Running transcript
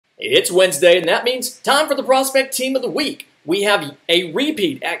It's Wednesday, and that means time for the Prospect Team of the Week. We have a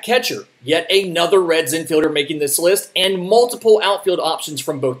repeat at catcher, yet another Reds infielder making this list, and multiple outfield options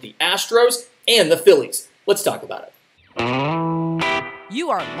from both the Astros and the Phillies. Let's talk about it. You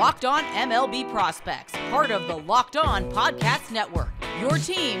are Locked On MLB Prospects, part of the Locked On Podcast Network, your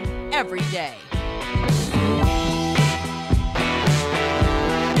team every day.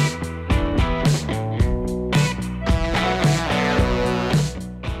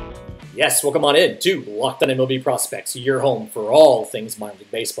 Yes, welcome on in to Locked On MLB Prospects, your home for all things minor league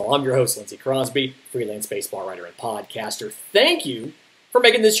baseball. I'm your host, Lindsey Crosby, freelance baseball writer and podcaster. Thank you for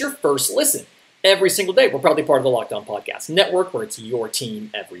making this your first listen every single day. We're proudly part of the Locked On Podcast Network, where it's your team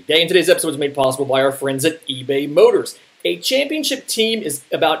every day. And today's episode is made possible by our friends at eBay Motors. A championship team is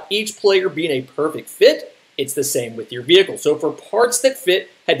about each player being a perfect fit. It's the same with your vehicle. So for parts that fit,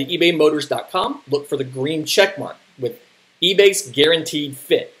 head to ebaymotors.com. Look for the green check mark with eBay's Guaranteed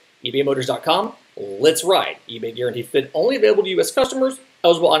Fit. ebaymotors.com. Let's ride. eBay Guaranteed Fit only available to U.S. customers.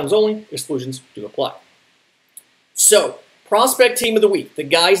 Eligible items only. Exclusions do apply. So, Prospect Team of the Week, the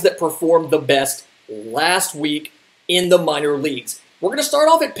guys that performed the best last week in the minor leagues. We're going to start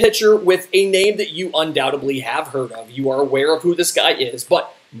off at pitcher with a name that you undoubtedly have heard of. You are aware of who this guy is,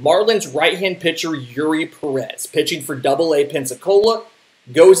 but Marlins right-hand pitcher Eury Perez, pitching for AA Pensacola,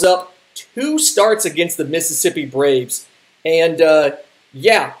 goes up 2 starts against the Mississippi Braves, and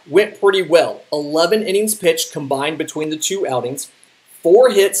went pretty well. 11 innings pitched combined between the 2 outings, 4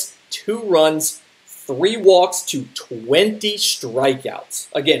 hits, 2 runs, 3 walks to 20 strikeouts.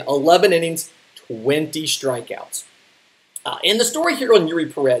 Again, 11 innings, 20 strikeouts. And the story here on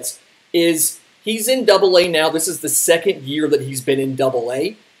Eury Perez is he's in AA now. This is the second year that he's been in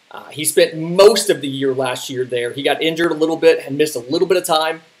AA. He spent most of the year last year there. He got injured a little bit and missed a little bit of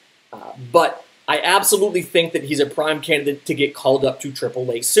time, but I absolutely think that he's a prime candidate to get called up to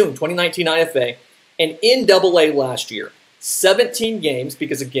AAA soon. 2019 IFA, and in AA last year, 17 games,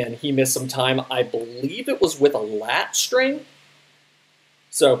 because again, he missed some time. I believe it was with a lat strain.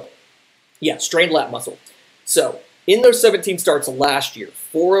 So, yeah, strained lat muscle. So, in those 17 starts last year,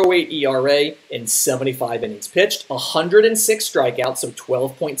 4.08 ERA and 75 innings pitched, 106 strikeouts, so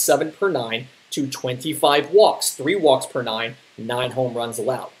 12.7 per 9, to 25 walks, 3 walks per 9, 9 home runs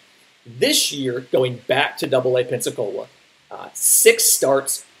allowed. This year, going back to AA Pensacola, 6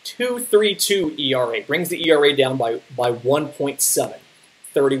 starts, 2.32 ERA, brings the ERA down by 1.7.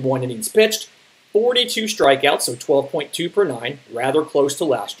 31 innings pitched, 42 strikeouts, so 12.2 per 9, rather close to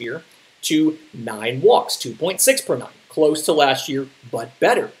last year, to 9 walks, 2.6 per 9, close to last year, but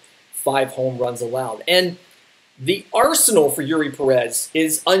better. 5 home runs allowed. And the arsenal for Eury Perez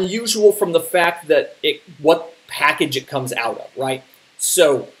is unusual from the fact that what package it comes out of, right?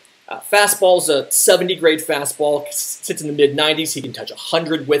 So, fastball's a 70 grade fastball, sits in the mid-90s. He can touch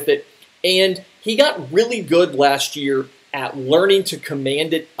 100 with it. And he got really good last year at learning to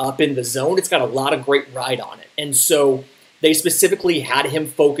command it up in the zone. It's got a lot of great ride on it. And so they specifically had him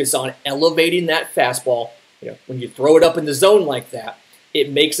focus on elevating that fastball. You know, when you throw it up in the zone like that, it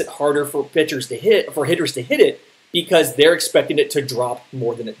makes it harder for hitters to hit it because they're expecting it to drop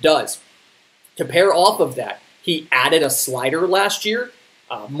more than it does. To pair off of that, he added a slider last year.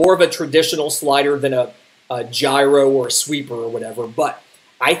 More of a traditional slider than a gyro or a sweeper or whatever, but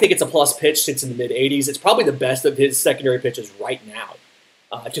I think it's a plus pitch. Sits in the mid-80s. It's probably the best of his secondary pitches right now.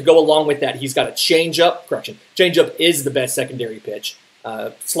 To go along with that, he's got a changeup. Correction, changeup is the best secondary pitch.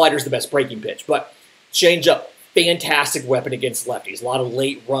 Slider's the best breaking pitch, but changeup, fantastic weapon against lefties. A lot of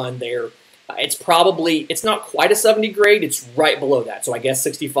late run there. It's not quite a 70 grade. It's right below that, so I guess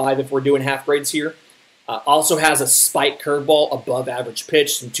 65 if we're doing half grades here. Also has a spike curveball, above average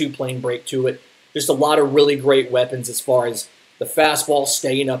pitch, some 2-plane break to it. Just a lot of really great weapons as far as the fastball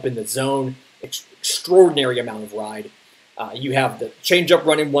staying up in the zone. Extraordinary amount of ride. You have the changeup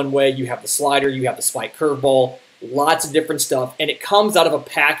running one way. You have the slider. You have the spike curveball. Lots of different stuff. And it comes out of a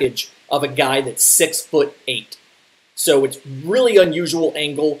package of a guy that's 6'8". So it's really unusual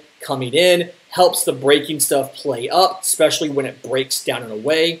angle coming in. Helps the breaking stuff play up, especially when it breaks down and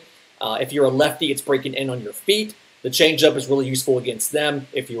away. If you're a lefty, it's breaking in on your feet. The changeup is really useful against them.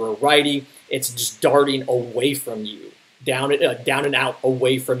 If you're a righty, it's just darting away from you, down and out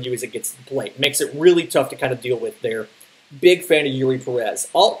away from you as it gets to the plate. Makes it really tough to kind of deal with there. Big fan of Eury Perez.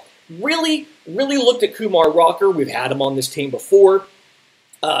 Really looked at Kumar Rocker. We've had him on this team before.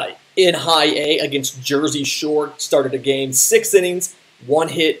 In high A against Jersey Shore, started a game, 6 innings, 1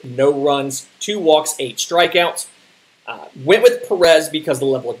 hit, no runs, 2 walks, 8 strikeouts. Went with Perez because the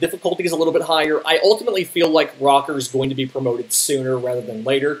level of difficulty is a little bit higher. I ultimately feel like Rocker is going to be promoted sooner rather than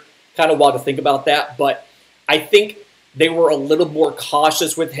later. Kind of wild to think about that, but I think they were a little more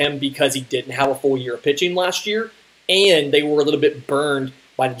cautious with him because he didn't have a full year of pitching last year, and they were a little bit burned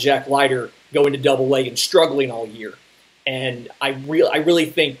by the Jack Leiter going to Double-A and struggling all year. And I really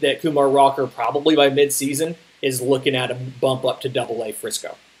think that Kumar Rocker, probably by midseason, is looking at a bump up to Double-A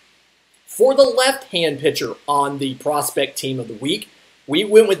Frisco. For the left-hand pitcher on the prospect team of the week, we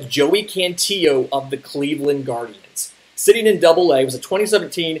went with Joey Cantillo of the Cleveland Guardians. Sitting in Double-A, was a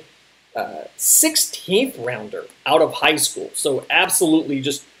 2017 16th rounder out of high school. So absolutely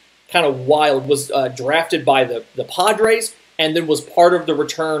just kind of wild. Was drafted by the Padres and then was part of the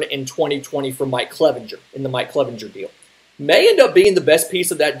return in 2020 for Mike Clevenger in the Mike Clevenger deal. May end up being the best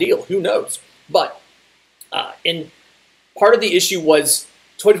piece of that deal. Who knows? But and part of the issue was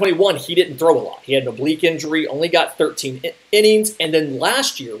 2021, he didn't throw a lot. He had an oblique injury, only got 13 innings, and then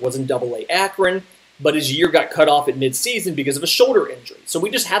last year was in Double-A Akron, but his year got cut off at midseason because of a shoulder injury. So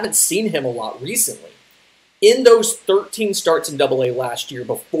we just haven't seen him a lot recently. In those 13 starts in Double-A last year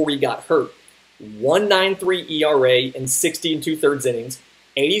before he got hurt, 1.93 ERA in 60 2/3 innings,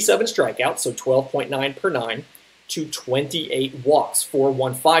 87 strikeouts, so 12.9 per 9, to 28 walks,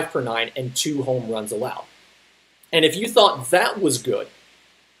 4.15 per 9, and 2 home runs allowed. And if you thought that was good,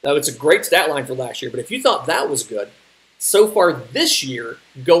 now it's a great stat line for last year, but if you thought that was good, so far this year,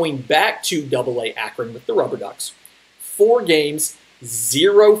 going back to Double-A Akron with the Rubber Ducks, 4 games,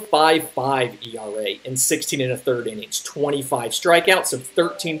 0.55 ERA in 16 1/3 innings, 25 strikeouts, so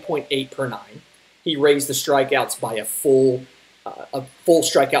 13.8 per 9. He raised the strikeouts by a full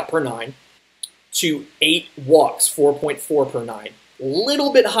strikeout per 9 to 8 walks, 4.4 per 9. A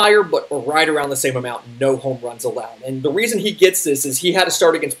little bit higher, but right around the same amount, no home runs allowed. And the reason he gets this is he had to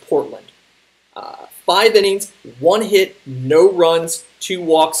start against Portland. 5 innings, 1 hit, no runs, 2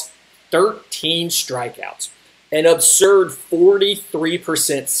 walks, 13 strikeouts. An absurd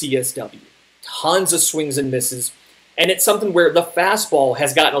 43% CSW. Tons of swings and misses. And it's something where the fastball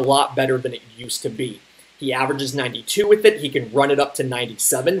has gotten a lot better than it used to be. He averages 92 with it. He can run it up to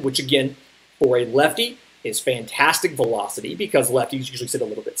 97, which again, for a lefty, is fantastic velocity because lefties usually sit a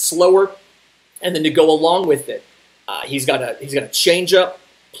little bit slower. And then to go along with it, he's got a changeup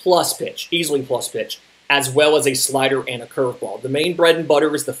plus pitch, easily plus pitch, as well as a slider and a curveball. The main bread and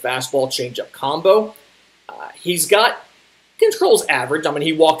butter is the fastball changeup combo. He's got controls average. I mean,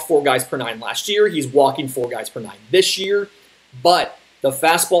 he walked 4 guys per 9 last year. He's walking 4 guys per 9 this year. But the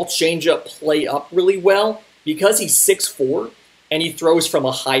fastball changeup play up really well because he's 6'4", and he throws from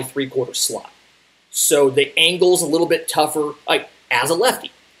a high 3/4 slot. So the angle's a little bit tougher, like as a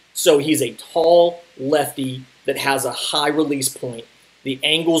lefty. So he's a tall lefty that has a high release point. The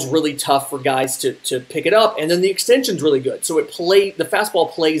angle's really tough for guys to pick it up, and then the extension's really good. So the fastball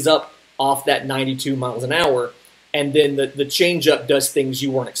plays up off that 92 miles an hour, and then the changeup does things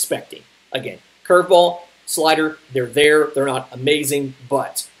you weren't expecting. Again, curveball, slider, they're there. They're not amazing,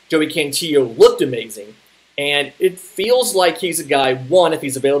 but Joey Cantillo looked amazing, and it feels like he's a guy, one, if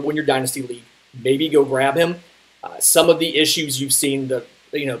he's available in your Dynasty League, maybe go grab him. Some of the issues you've seen,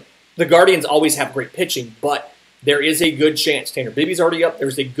 the Guardians always have great pitching, but there is a good chance, Tanner Bibby's already up,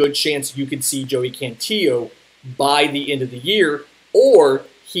 there's a good chance you could see Joey Cantillo by the end of the year, or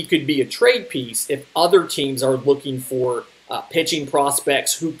he could be a trade piece if other teams are looking for pitching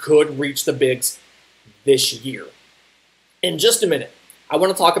prospects who could reach the bigs this year. In just a minute, I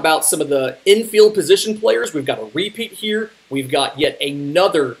want to talk about some of the infield position players. We've got a repeat here. We've got yet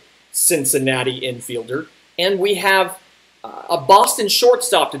another Cincinnati infielder, and we have a Boston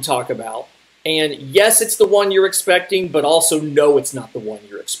shortstop to talk about. And yes, it's the one you're expecting, but also no, it's not the one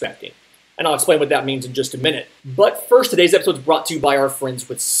you're expecting. And I'll explain what that means in just a minute. But first, today's episode is brought to you by our friends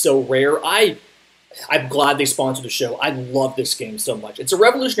with So Rare. I'm glad they sponsored the show. I love this game so much. It's a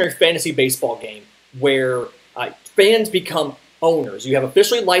revolutionary fantasy baseball game where fans become owners. You have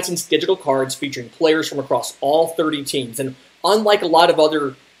officially licensed digital cards featuring players from across all 30 teams. And unlike a lot of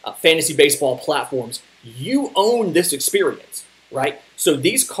other fantasy baseball platforms, you own this experience, right? So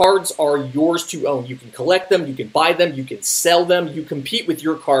these cards are yours to own. You can collect them, you can buy them, you can sell them, you compete with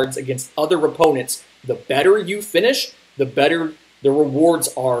your cards against other opponents. The better you finish, the better the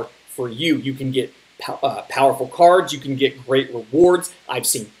rewards are for you. You can get powerful cards, you can get great rewards. I've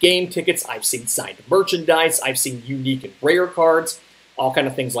seen game tickets, I've seen signed merchandise, I've seen unique and rare cards, all kind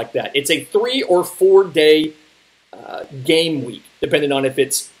of things like that. It's a 3 or 4 day game week, depending on if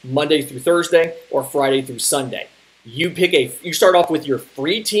it's Monday through Thursday or Friday through Sunday. You start off with your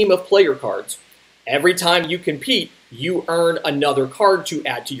free team of player cards. Every time you compete, you earn another card to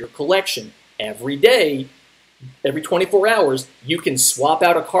add to your collection. Every day, every 24 hours, you can swap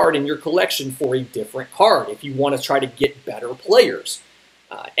out a card in your collection for a different card if you want to try to get better players.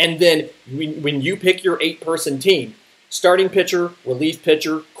 And then when you pick your 8-person team, starting pitcher, relief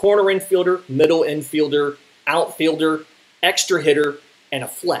pitcher, corner infielder, middle infielder, outfielder, extra hitter, and a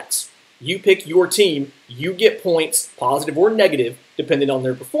flex. You pick your team, you get points, positive or negative, depending on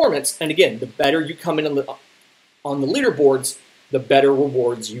their performance. And again, the better you come in on the leaderboards, the better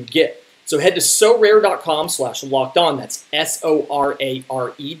rewards you get. So head to sorare.com/lockedon. That's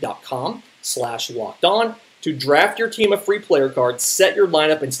SORARE.com/lockedon to draft your team a free player card, set your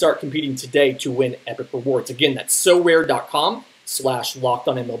lineup, and start competing today to win epic rewards. Again, that's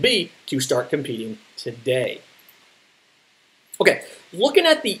sorare.com/lockedonMLB to start competing today. Okay, looking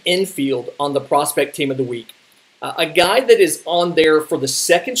at the infield on the prospect team of the week, a guy that is on there for the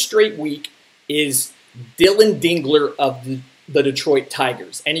second straight week is Dillon Dingler of the Detroit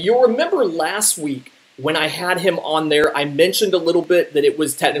Tigers. And you'll remember last week when I had him on there, I mentioned a little bit that it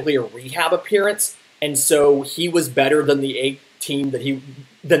was technically a rehab appearance, and so he was better than the A-ball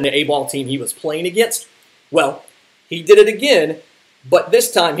team he was playing against. Well, he did it again, but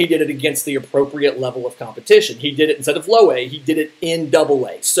this time he did it against the appropriate level of competition. He did it instead of low A, he did it in double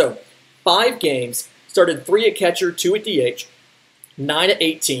A. So 5 games, started 3 at catcher, 2 at DH, 9 at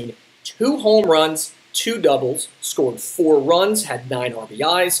 18, 2 home runs, 2 doubles, scored 4 runs, had 9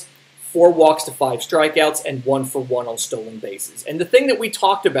 RBIs, 4 walks to 5 strikeouts, and 1 for 1 on stolen bases. And the thing that we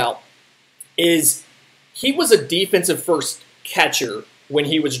talked about is he was a defensive first catcher when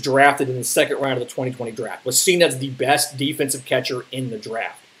he was drafted in the second round of the 2020 draft, was seen as the best defensive catcher in the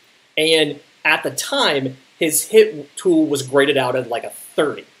draft. And at the time, his hit tool was graded out at like a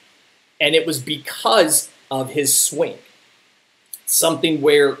 30. And it was because of his swing. Something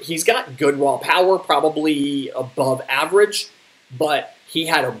where he's got good raw power, probably above average, but he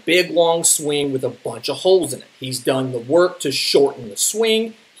had a big, long swing with a bunch of holes in it. He's done the work to shorten the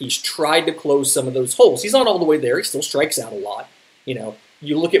swing. He's tried to close some of those holes. He's not all the way there. He still strikes out a lot. You know,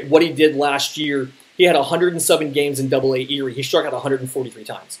 you look at what he did last year. He had 107 games in AA Erie. He struck out 143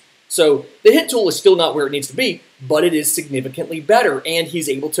 times. So the hit tool is still not where it needs to be, but it is significantly better, and he's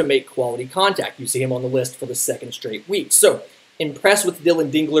able to make quality contact. You see him on the list for the second straight week. So impressed with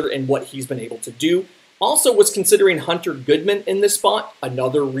Dillon Dingler and what he's been able to do. Also was considering Hunter Goodman in this spot,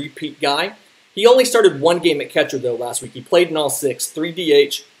 another repeat guy. He only started 1 game at catcher, though, last week. He played in all 6, 3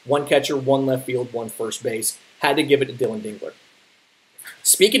 DH, 1 catcher, 1 left field, 1 first base. Had to give it to Dillon Dingler.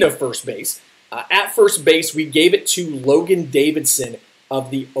 Speaking of first base, at first base, we gave it to Logan Davidson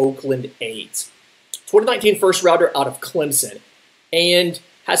of the Oakland A's. 2019 first rounder out of Clemson, and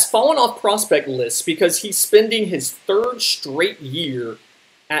has fallen off prospect lists because he's spending his 3rd straight year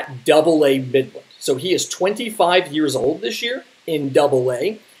at AA Midland. So he is 25 years old this year in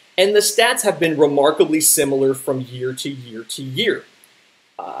AA, and the stats have been remarkably similar from year to year to year.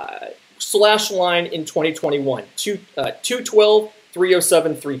 Slash line in 2021, 212,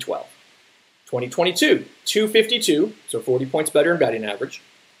 307, 312. 2022, 252, so 40 points better in batting average.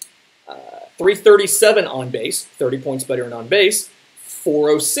 337 on base, 30 points better in on base.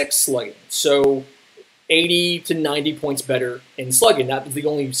 406 slugging, so 80 to 90 points better in slugging. That was the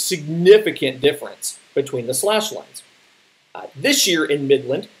only significant difference between the slash lines. This year in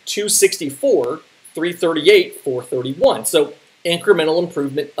Midland, 264, 338, 431. So incremental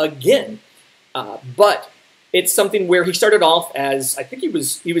improvement again. But it's something where he started off as, I think he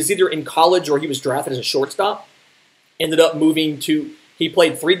was either in college or he was drafted as a shortstop. Ended up moving to, he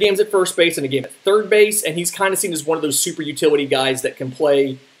played 3 games at first base and a game at third base, and he's kind of seen as one of those super utility guys that can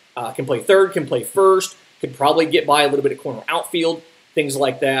play third, can play first, could probably get by a little bit at corner outfield, things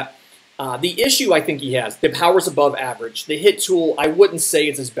like that. The issue I think he has, the power's above average. The hit tool, I wouldn't say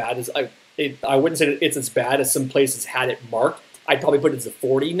it's as bad as I wouldn't say it's as bad as some places had it marked. I'd probably put it as a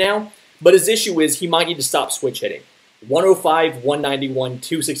 40 now. But his issue is he might need to stop switch hitting. 105, 191,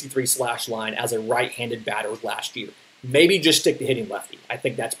 263 slash line as a right-handed batter last year. Maybe just stick to hitting lefty. I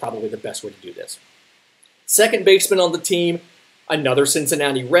think that's probably the best way to do this. Second baseman on the team, another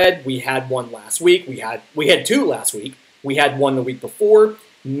Cincinnati Red. We had one last week. We had 2 last week. We had 1 the week before.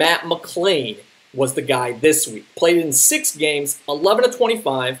 Matt McLain was the guy this week. Played in 6 games, 11 of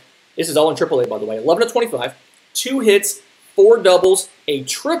 25. This is all in AAA, by the way. 11 of 25, 2 hits, 4 doubles, a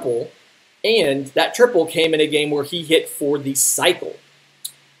triple. And that triple came in a game where he hit for the cycle.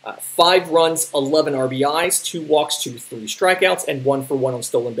 5 runs, 11 RBIs, 2 walks to 3 strikeouts, and 1 for 1 on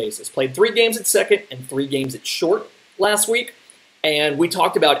stolen bases. Played 3 games at second and 3 games at short last week. And we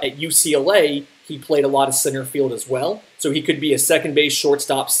talked about at UCLA, he played a lot of center field as well. So he could be a second base,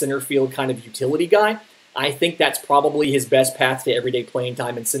 shortstop, center field kind of utility guy. I think that's probably his best path to everyday playing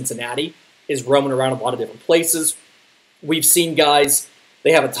time in Cincinnati, is roaming around a lot of different places. We've seen guys...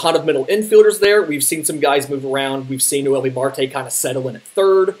 They have a ton of middle infielders there. We've seen some guys move around. We've seen Noelvi Marte kind of settle in at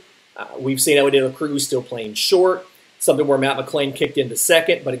third. We've seen Amadeo Cruz still playing short. something where Matt McLain kicked into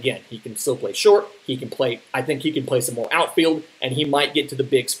second, but again, he can still play short. I think he can play some more outfield, and he might get to the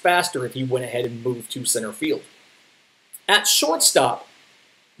bigs faster if he went ahead and moved to center field. At shortstop,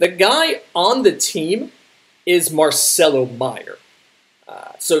 the guy on the team is Marcelo Mayer.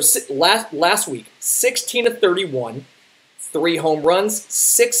 So last week, 16 of 31, 3 home runs,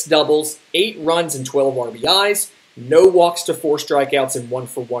 6 doubles, 8 runs, and 12 RBIs, no walks to 4 strikeouts, and 1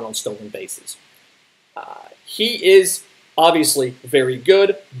 for 1 on stolen bases. He is obviously very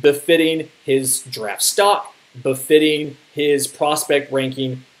good, befitting his draft stock, befitting his prospect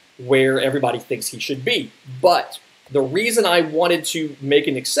ranking where everybody thinks he should be. But the reason I wanted to make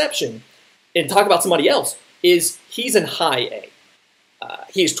an exception and talk about somebody else is he's in high A.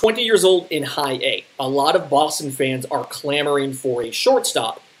 He's 20 years old in high A. A lot of Boston fans are clamoring for a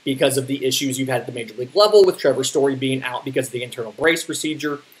shortstop because of the issues you've had at the major league level with Trevor Story being out because of the internal brace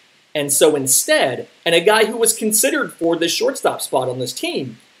procedure. And so instead, and a guy who was considered for this shortstop spot on this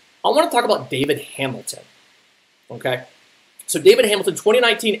team, I want to talk about David Hamilton. Okay? So David Hamilton,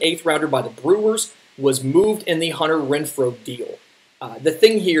 2019 8th rounder by the Brewers, was moved in the Hunter Renfroe deal. The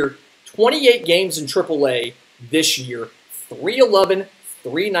thing here, 28 games in AAA this year, 311,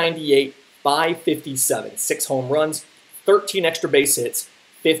 398, 557, 6 home runs, 13 extra base hits,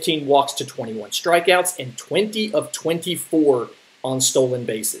 15 walks to 21 strikeouts, and 20 of 24 on stolen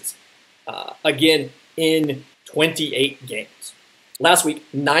bases. Again, in 28 games. Last week,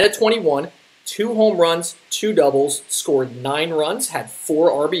 9 of 21, 2 home runs, 2 doubles, scored 9 runs, had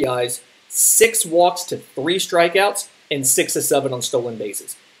 4 RBIs, 6 walks to 3 strikeouts, and 6 of 7 on stolen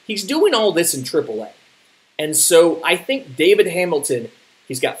bases. He's doing all this in AAA. And so I think David Hamilton,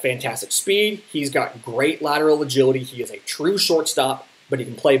 he's got fantastic speed, he's got great lateral agility, he is a true shortstop, but he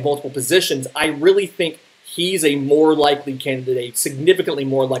can play multiple positions. I really think he's a more likely candidate, a significantly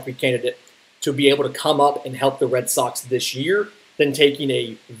more likely candidate to be able to come up and help the Red Sox this year than taking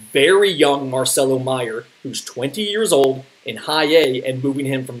a very young Marcelo Mayer, who's 20 years old in high A, and moving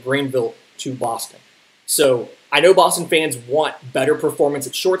him from Greenville to Boston. So I know Boston fans want better performance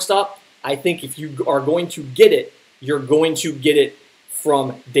at shortstop. I think if you are going to get it, you're going to get it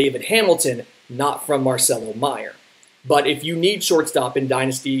from David Hamilton, not from Marcelo Mayer. But if you need shortstop in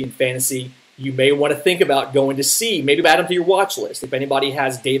Dynasty and Fantasy, you may want to think about going to C. Maybe add him to your watch list. If anybody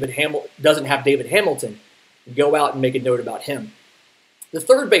doesn't have David Hamilton, go out and make a note about him. The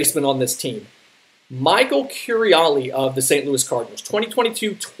third baseman on this team, Michael Curialle of the St. Louis Cardinals,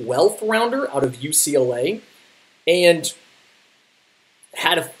 2022 12th rounder out of UCLA, and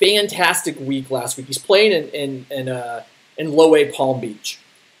had a fantastic week last week. He's playing in Low A Palm Beach.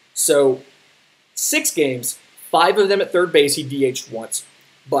 So 6 games, 5 of them at third base. He DH'd once,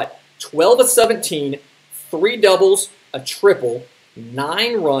 but 12 of 17, 3 doubles, a triple,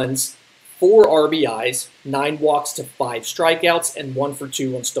 9 runs, 4 RBIs, 9 walks to 5 strikeouts, and 1 for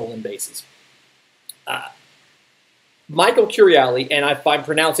 2 on stolen bases. Michael Curialle, and if I'm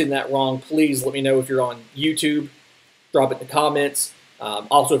pronouncing that wrong, please let me know if you're on YouTube. Drop it in the comments.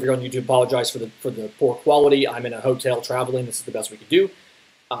 Also, if you're on YouTube, apologize for the poor quality. I'm in a hotel traveling. This is the best we could do.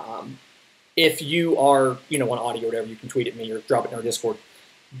 If you are, on audio or whatever, you can tweet at me or drop it in our Discord.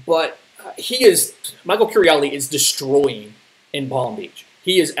 But Michael Curialle is destroying in Palm Beach.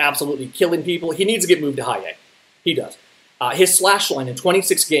 He is absolutely killing people. He needs to get moved to high A. He does. His slash line in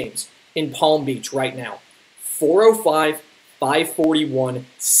 26 games in Palm Beach right now, 405, 541,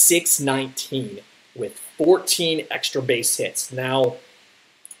 619 with 14 extra base hits. Now,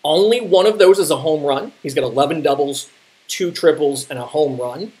 only one of those is a home run. He's got 11 doubles, 2 triples, and a home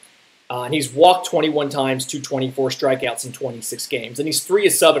run. And he's walked 21 times, 224 strikeouts in 26 games. And he's 3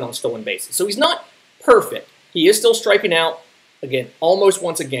 of 7 on stolen bases. So he's not perfect. He is still striking out, again, almost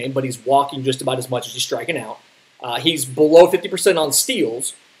once a game, but he's walking just about as much as he's striking out. He's below 50% on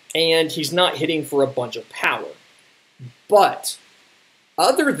steals, and he's not hitting for a bunch of power. But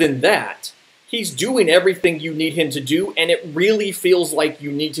other than that, he's doing everything you need him to do, and it really feels like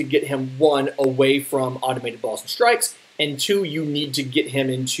you need to get him, 1, away from automated balls and strikes, and 2, you need to get him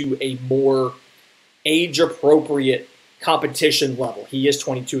into a more age-appropriate competition level. He is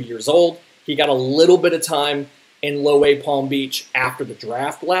 22 years old. He got a little bit of time in Low A Palm Beach after the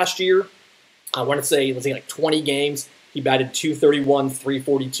draft last year. I want to say, like 20 games. He batted 231,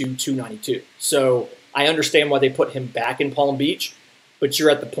 342, 292. So I understand why they put him back in Palm Beach, but you're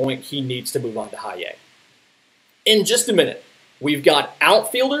at the point he needs to move on to high A. In just a minute, we've got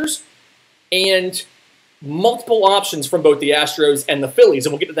outfielders and multiple options from both the Astros and the Phillies,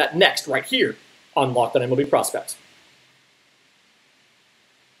 and we'll get to that next right here on Locked On MLB Prospects.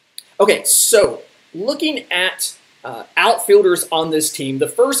 Okay, so looking at Outfielders on this team. The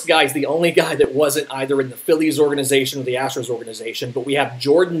first guy is the only guy that wasn't either in the Phillies organization or the Astros organization, but we have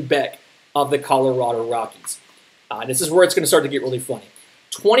Jordan Beck of the Colorado Rockies. This is where it's going to start to get really funny.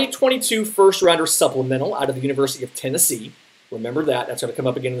 2022 first-rounder supplemental out of the University of Tennessee. Remember that. That's going to come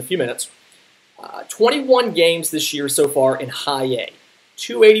up again in a few minutes. 21 games this year so far in High A.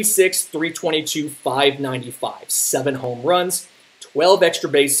 286, 322, 595. 7 home runs, 12 extra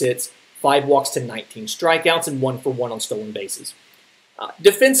base hits, 5 walks to 19 strikeouts, and 1 for 1 on stolen bases.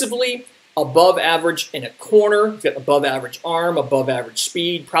 Defensively, above average in a corner. He's got above average arm, above average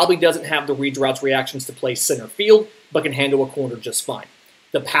speed. Probably doesn't have the read routes reactions to play center field, but can handle a corner just fine.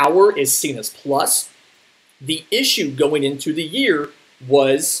 The power is seen as plus. The issue going into the year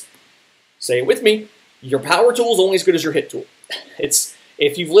was, say it with me, your power tool is only as good as your hit tool.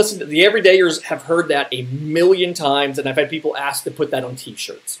 If you've listened to the everydayers have heard that a million times, and I've had people ask to put that on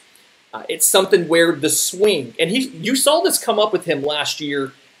t-shirts. It's something where the swing, and you saw this come up with him last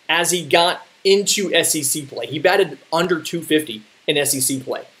year as he got into SEC play. He batted under 250 in SEC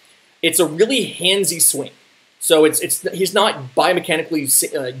play. It's a really handsy swing. So he's not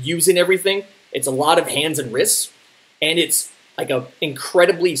biomechanically using everything. It's a lot of hands and wrists, and it's like an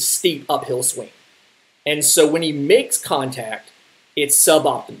incredibly steep uphill swing. And so when he makes contact, it's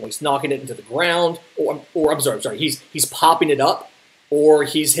suboptimal. He's knocking it into the ground, or I'm sorry, he's popping it up, or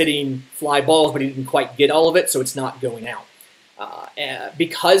he's hitting fly balls, but he didn't quite get all of it, so it's not going out.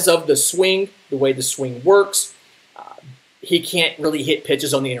 Because of the swing, the way the swing works, he can't really hit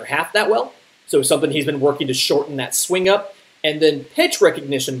pitches on the inner half that well. So something he's been working to shorten that swing up. And then pitch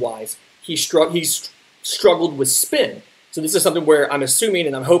recognition-wise, he's struggled with spin. So this is something where I'm assuming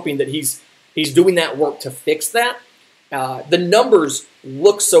and I'm hoping that he's doing that work to fix that. The numbers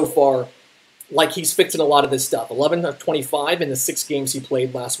look so far like he's fixing a lot of this stuff. 11 of 25 in the 6 games he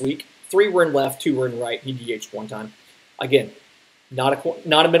played last week. 3 were in left, 2 were in right. He DH'd 1 time. Again, not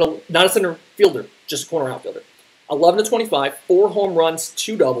a center fielder, just a corner outfielder. 11 to 25, 4 home runs,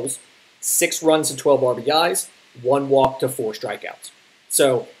 2 doubles, 6 runs to 12 RBIs, 1 walk to 4 strikeouts.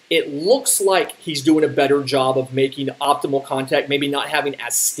 So it looks like he's doing a better job of making optimal contact, maybe not having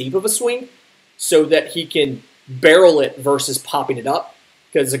as steep of a swing, so that he can barrel it versus popping it up.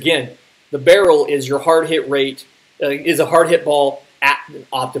 Because again, the barrel is your hard hit rate, is a hard hit ball at an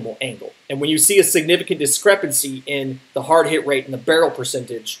optimal angle. And when you see a significant discrepancy in the hard hit rate and the barrel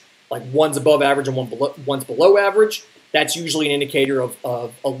percentage, like one's above average and one's below average, that's usually an indicator of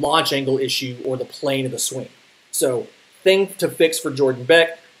a launch angle issue or the plane of the swing. So thing to fix for Jordan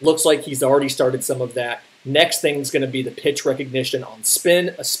Beck. Looks like he's already started some of that. Next thing is going to be the pitch recognition on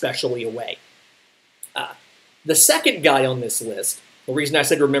spin, especially away. The second guy on this list, the reason I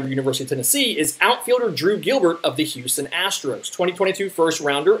said remember University of Tennessee, is outfielder Drew Gilbert of the Houston Astros. 2022 first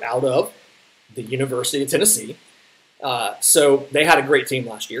rounder out of the University of Tennessee. So they had a great team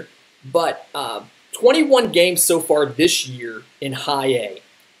last year. But 21 games so far this year in High A,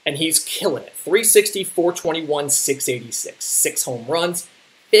 and he's killing it. 360, 421, 686. 6 home runs,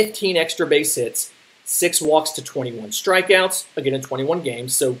 15 extra base hits, 6 walks to 21 strikeouts, again in 21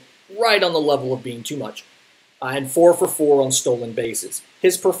 games, so right on the level of being too much. And 4 for 4 on stolen bases.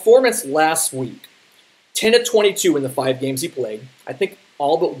 His performance last week, 10 to 22 in the 5 games he played. I think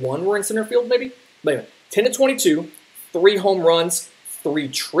all but 1 were in center field, maybe? But anyway, 10 to 22, 3 home runs, 3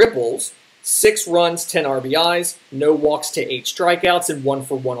 triples, 6 runs, 10 RBIs, no walks to 8 strikeouts, and 1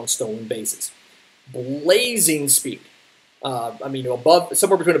 for 1 on stolen bases. Blazing speed.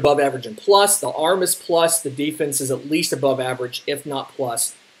 Somewhere between above average and plus. The arm is plus. The defense is at least above average, if not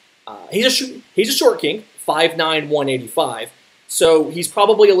plus. He's a short king, 5'9", 185. So he's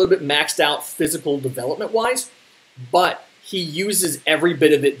probably a little bit maxed out physical development-wise, but he uses every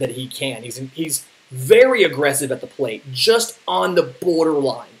bit of it that he can. He's very aggressive at the plate, just on the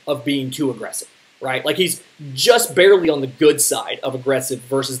borderline of being too aggressive, right? Like he's just barely on the good side of aggressive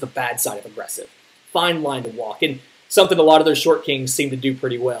versus the bad side of aggressive. Fine line to walk. And something a lot of those short kings seem to do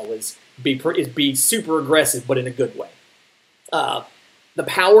pretty well is be super aggressive, but in a good way. The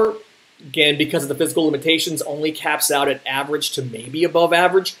power, again, because of the physical limitations, only caps out at average to maybe above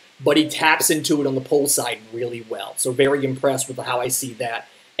average, but he taps into it on the pull side really well. So very impressed with how I see that.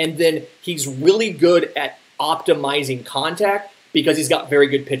 And then he's really good at optimizing contact because he's got very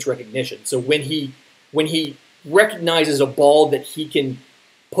good pitch recognition. So when he recognizes a ball that he can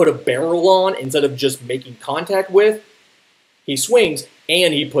put a barrel on instead of just making contact with, he swings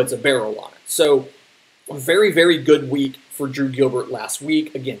and he puts a barrel on it. So a very, very good week for Drew Gilbert last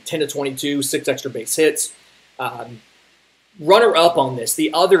week. Again, 10 to 22, 6 extra base hits. Runner-up on this,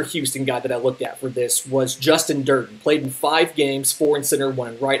 the other Houston guy that I looked at for this was Justin Dirden. Played in 5 games, 4 in center,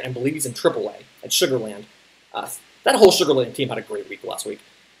 1 in right. I believe he's in AAA at Sugar Land. That whole Sugar Land team had a great week last week.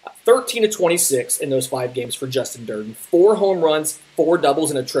 13-26 in those 5 games for Justin Dirden. 4 home runs, 4 doubles,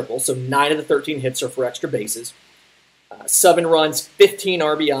 and a triple. So 9 of the 13 hits are for extra bases. 7 runs, 15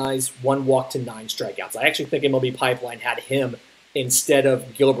 RBIs, 1 walk to 9 strikeouts. I actually think MLB Pipeline had him instead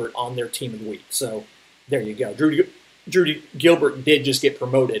of Gilbert on their team of the week. So there you go. Drew Gilbert did just get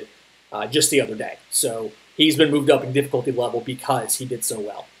promoted just the other day. So he's been moved up in difficulty level because he did so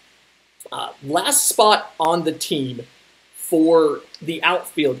well. Last spot on the team for the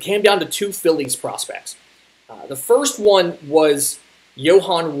outfield came down to 2 Phillies prospects. The first one was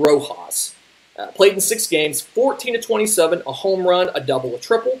Johan Rojas. Played in 6 games, 14-27, a home run, a double, a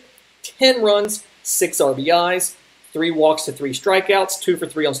triple, 10 runs, 6 RBIs, 3 walks to 3 strikeouts, 2 for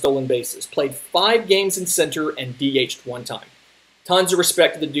 3 on stolen bases. Played 5 games in center and DH'd 1 time. Tons of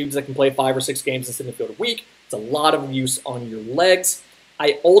respect to the dudes that can play 5 or 6 games in center field a week. It's a lot of use on your legs.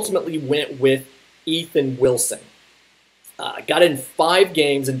 I ultimately went with Ethan Wilson. Got in 5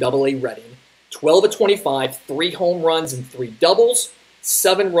 games in AA Reading, 12-25, 3 home runs and 3 doubles,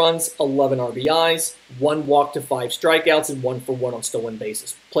 7 runs, 11 RBIs, 1 walk to 5 strikeouts, and 1 for 1 on stolen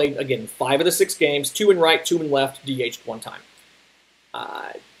bases. Played, again, 5 of the 6 games, 2 in right, 2 in left, DH'd 1 time.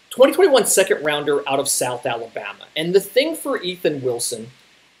 2021 second rounder out of South Alabama. And the thing for Ethan Wilson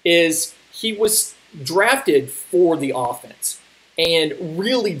is he was drafted for the offense and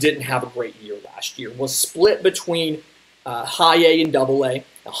really didn't have a great year last year. Was split between high A and double A,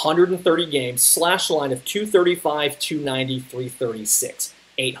 130 games, slash line of 235, 290, 336.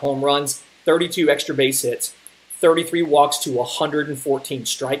 8 home runs, 32 extra base hits, 33 walks to 114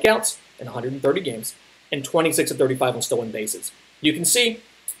 strikeouts in 130 games, and 26 of 35 on stolen bases. You can see,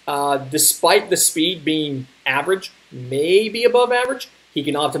 despite the speed being average, maybe above average, he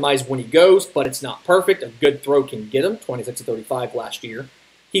can optimize when he goes, but it's not perfect. A good throw can get him, 26 of 35 last year.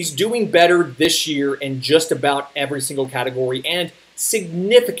 He's doing better this year in just about every single category and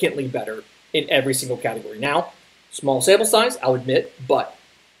significantly better in every single category. Now, small sample size, I'll admit, but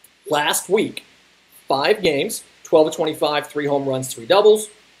last week, 5 games, 12-25, 3 home runs, 3 doubles,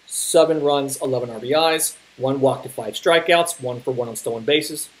 7 runs, 11 RBIs, 1 walk to 5 strikeouts, 1 for 1 on stolen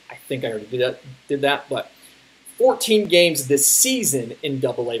bases. I think I already did that, but 14 games this season in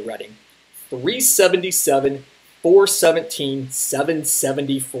AA Reading. 377, 417,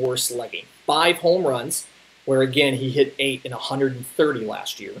 774 slugging. 5 home runs, where again he hit 8 in 130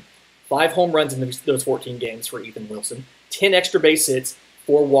 last year. 5 home runs in those 14 games for Ethan Wilson. 10 extra base hits,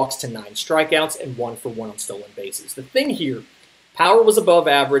 4 walks to 9 strikeouts, and 1 for 1 on stolen bases. The thing here, power was above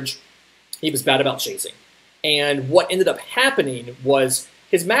average. He was bad about chasing. And what ended up happening was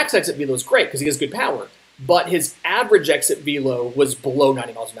his max exit velo was great because he has good power, but his average exit velo was below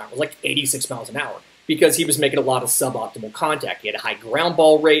 90 miles an hour. It was like 86 miles an hour because he was making a lot of suboptimal contact. He had a high ground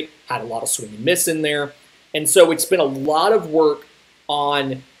ball rate, had a lot of swing and miss in there. And so it's been a lot of work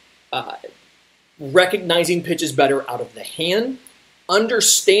on recognizing pitches better out of the hand,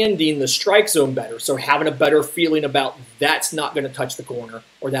 understanding the strike zone better, so having a better feeling about that's not going to touch the corner,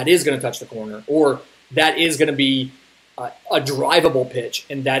 or that is going to touch the corner, or that is going to be a drivable pitch,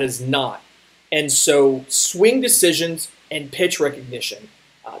 and that is not. And so swing decisions and pitch recognition.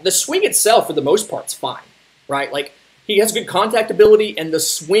 The swing itself, for the most part, is fine, right? Like, he has good contact ability, and the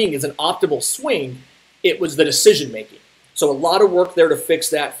swing is an optimal swing. It was the decision-making. So a lot of work there to fix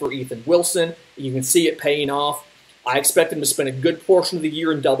that for Ethan Wilson. You can see it paying off. I expect him to spend a good portion of the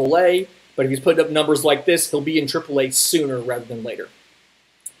year in AA, but if he's putting up numbers like this, he'll be in AAA sooner rather than later.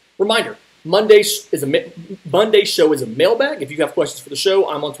 Reminder, Monday's show is a mailbag. If you have questions for the show,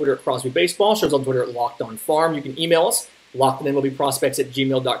 I'm on Twitter at Crosby Baseball. Show's on Twitter at Locked On Farm. You can email us,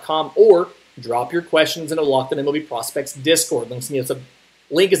 lockedonmlbprospects@gmail.com, or drop your questions in a Locked On MLB Prospects Discord. Link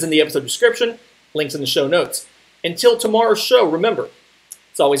is in the episode description. Links in the show notes. Until tomorrow's show, remember,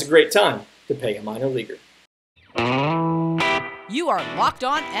 it's always a great time to pay a minor leaguer. You are Locked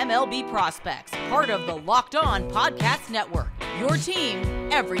On MLB Prospects, part of the Locked On Podcast Network, your team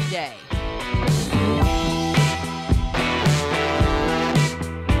every day.